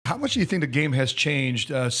much do you think the game has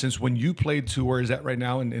changed since when you played to where is that right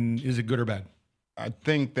now, and is it good or bad? I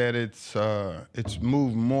think that it's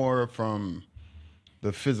moved more from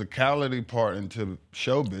the physicality part into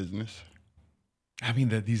show business. I mean,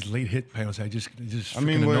 these late hit penalties, I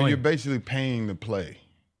mean, well, you're basically paying to play.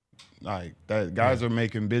 Like that, guys are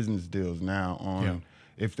making business deals now on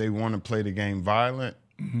if they want to play the game violent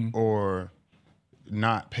or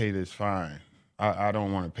not pay this fine. I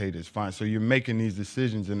don't want to pay this fine. So you're making these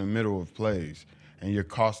decisions in the middle of plays, and you're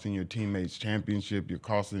costing your teammates championship. You're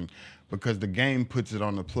costing because the game puts it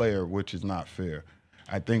on the player, which is not fair.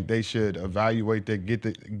 I think they should evaluate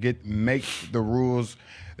that, make the rules.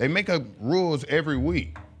 They make up rules every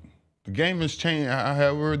week. The game has changed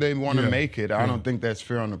however they want to make it. I don't think that's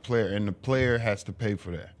fair on the player, and the player has to pay for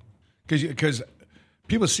that. Because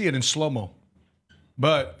people see it in slow-mo.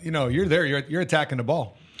 But, you know, you're there, you're attacking the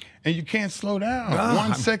ball. And you can't slow down.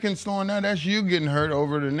 1 second slowing down, that's you getting hurt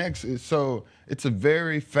over the next. So it's a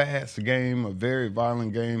very fast game, a very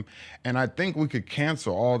violent game. And I think we could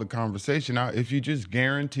cancel all the conversation out if you just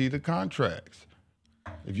guarantee the contracts.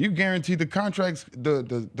 If you guarantee the contracts,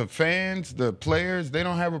 the fans, the players, they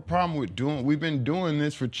don't have a problem with doing. We've been doing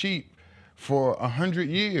this for cheap for 100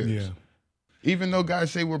 years. Yeah. Even though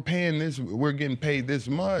guys say we're paying this, we're getting paid this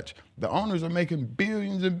much, the owners are making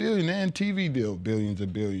billions and billions, and TV deal billions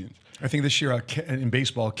and billions. I think this year in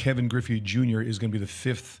baseball, Kevin Griffey Jr. is going to be the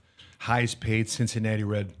 5th highest paid Cincinnati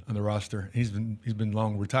Red on the roster. He's been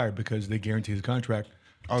long retired because they guaranteed his contract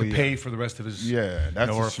to pay for the rest of his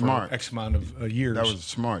that's smart for X amount of years. That was a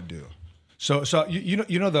smart deal. So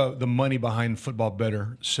you know the money behind football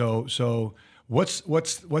better. So what's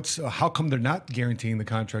how come they're not guaranteeing the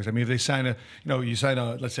contracts? I mean, if they sign you sign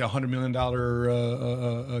a let's say $100 million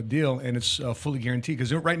deal and it's fully guaranteed,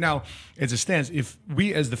 because right now as it stands, if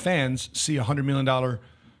we as the fans see $100 million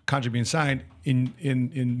contract being signed,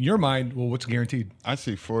 in your mind, well, what's guaranteed? I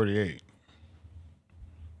see 48.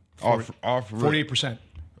 48%.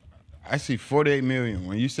 I see 48 million.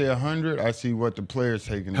 When you say 100, I see what the player's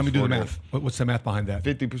taking. Help me do the math. What's the math behind that?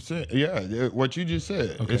 50%. Yeah, what you just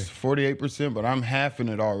said. Okay. It's 48%, but I'm halving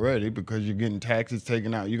it already because you're getting taxes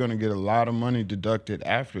taken out. You're going to get a lot of money deducted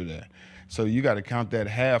after that. So you got to count that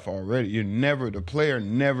half already. The player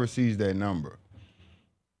never sees that number.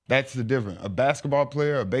 That's the difference. A basketball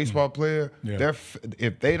player, a baseball player,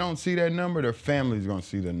 if they don't see that number, their family's going to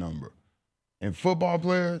see the number. And football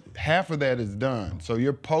players, half of that is done. So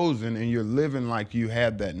you're posing and you're living like you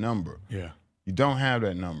had that number. Yeah. You don't have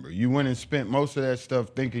that number. You went and spent most of that stuff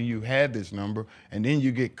thinking you had this number, and then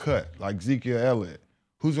you get cut, like Ezekiel Elliott.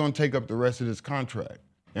 Who's going to take up the rest of this contract?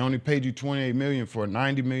 They only paid you $28 million for a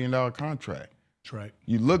 $90 million contract. That's right.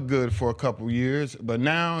 You look good for a couple years, but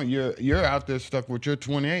now you're out there stuck with your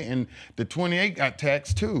 28, and the 28 got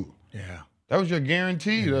taxed too. Yeah. That was your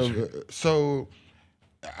guarantee. So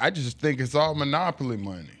I just think it's all monopoly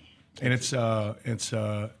money. And so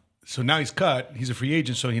now he's cut. He's a free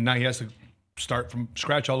agent, so now he has to start from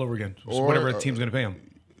scratch all over again. So whatever the team's going to pay him.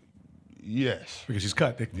 Yes. Because he's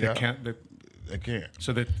cut. They can't. They can't.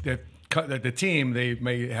 So the team, they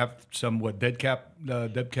may have some dead cap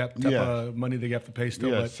type of money they have to pay still.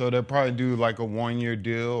 Yeah, so they'll probably do like a 1-year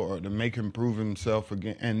deal or to make him prove himself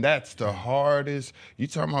again. And that's the hardest. You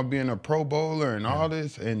talking about being a Pro Bowler and all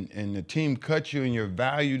this, and the team cuts you and your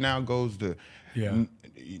value now goes to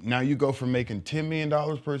now you go from making $10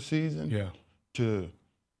 million per season to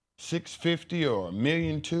 $650 or $1.2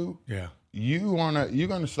 million. Yeah. You're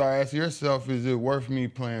gonna start asking yourself, is it worth me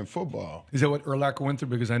playing football? Is that what Urlacher went through?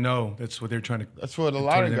 Because I know that's what they're trying to. That's what a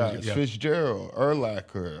lot of guys, Fitzgerald,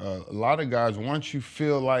 Urlacher, a lot of guys. Once you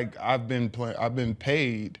feel like I've been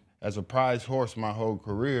paid as a prize horse my whole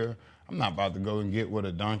career, I'm not about to go and get what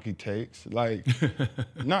a donkey takes. Like,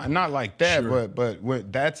 not like that. Sure.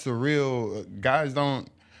 But that's the real guys don't.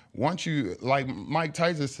 Once you, like Mike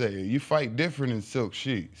Tyson said, you fight different in silk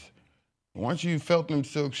sheets. Once you felt them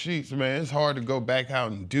silk sheets, man, it's hard to go back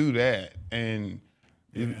out and do that. And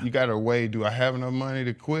you got to weigh, do I have enough money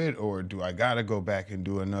to quit, or do I got to go back and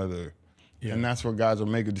do another? Yeah. And that's where guys will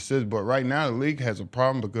make a decision. But right now the league has a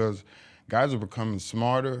problem because guys are becoming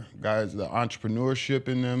smarter. Guys, the entrepreneurship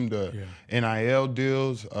in them, the NIL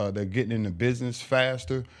deals, they're getting into business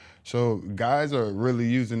faster. So guys are really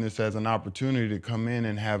using this as an opportunity to come in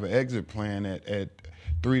and have an exit plan at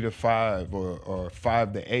 3 to 5 or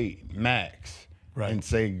 5 to 8 max, and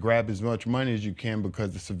say grab as much money as you can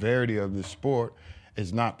because the severity of the sport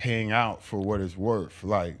is not paying out for what it's worth.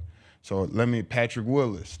 Like, So Patrick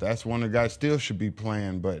Willis, that's one of the guys still should be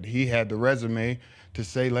playing, but he had the resume to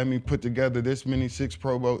say, let me put together this many 8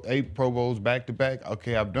 Pro Bowls back to back.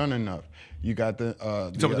 Okay, I've done enough. You got the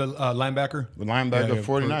linebacker? The linebacker,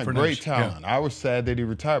 49, great talent. Yeah. I was sad that he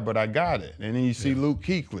retired, but I got it. And then you see Luke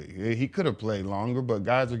Kuechly. He could have played longer, but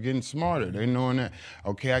guys are getting smarter. They're knowing that,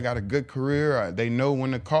 okay, I got a good career. They know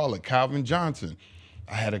when to call it. Calvin Johnson.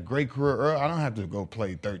 I had a great career early. I don't have to go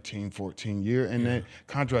play 13, 14 years, and then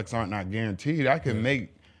contracts aren't not guaranteed. I can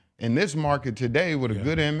make, in this market today with a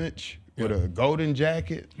good image, with a golden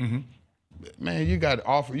jacket, man, you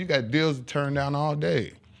got deals to turn down all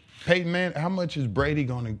day. Peyton, man, how much is Brady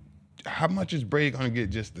gonna get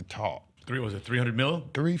just the talk? Was it 300 mil?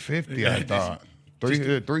 350, I thought.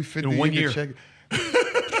 350 in 1 year. Check.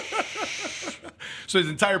 So his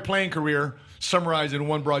entire playing career summarized in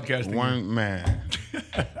one broadcasting. One man.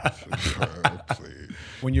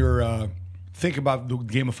 When you're thinking about the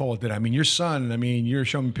game of football today, I mean, your son, I mean, you're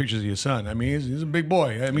showing me pictures of your son. I mean, he's a big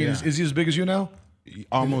boy. I mean, is he as big as you now?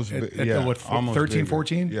 Almost, almost 13, bigger.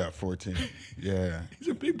 14? Yeah, 14. Yeah. He's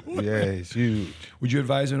a big boy. Yeah, he's huge. Would you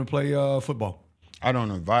advise him to play football? I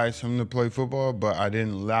don't advise him to play football, but I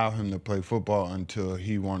didn't allow him to play football until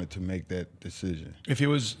he wanted to make that decision. If he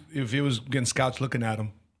was getting scouts looking at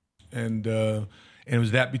him, and it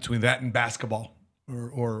was between that and basketball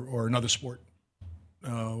or another sport,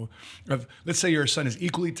 let's say your son is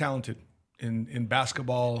equally talented in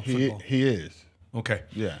basketball, football. He is. Okay.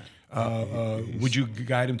 Yeah. Would you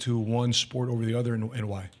guide him to one sport over the other, and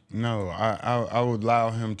why? No, I would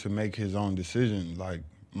allow him to make his own decision. Like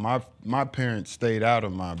my parents stayed out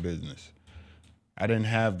of my business. I didn't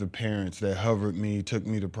have the parents that hovered me, took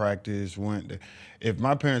me to practice, if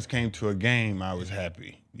my parents came to a game, I was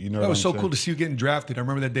happy. You know, that was so cool to see you getting drafted. I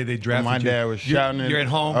remember that day they drafted you. My dad was shouting. You're at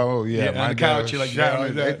home. Oh yeah, on the couch. You're like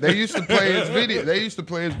shouting. They used to play his video. They used to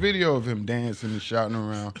play his video of him dancing and shouting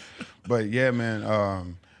around. But yeah,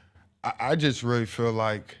 man, I just really feel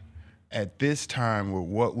like at this time with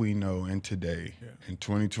what we know in today, in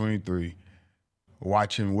 2023,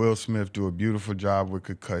 watching Will Smith do a beautiful job with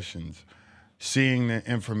concussions, seeing the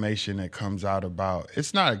information that comes out about,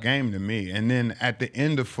 it's not a game to me. And then at the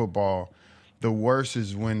end of football, the worst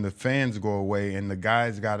is when the fans go away and the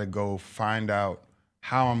guys got to go find out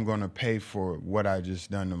how I'm going to pay for what I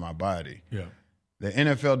just done to my body. Yeah. The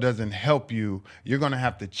NFL doesn't help you. You're going to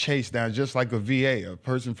have to chase down, just like a VA, a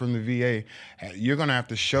person from the VA. You're going to have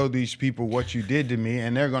to show these people what you did to me,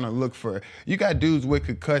 and they're going to look for, you got dudes with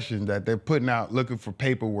concussions that they're putting out looking for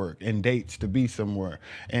paperwork and dates to be somewhere.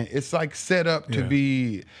 And it's like set up to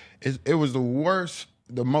be, it was the worst,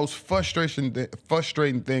 the most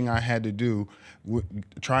frustrating thing I had to do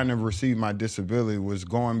trying to receive my disability was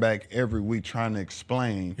going back every week trying to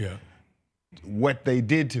explain what they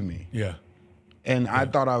did to me. Yeah. And I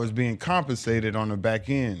thought I was being compensated on the back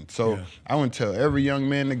end. So I would tell every young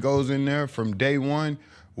man that goes in there from day one,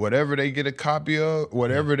 whatever they get a copy of,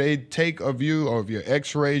 whatever they take of you or of your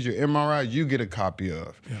x-rays, your MRI, you get a copy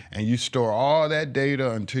of. And you store all that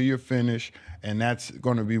data until you're finished, and that's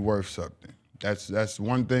going to be worth something. That's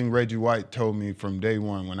one thing Reggie White told me from day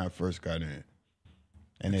one when I first got in.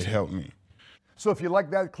 And it helped me. So if you like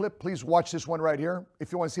that clip, please watch this one right here.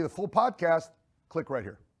 If you want to see the full podcast, click right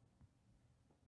here.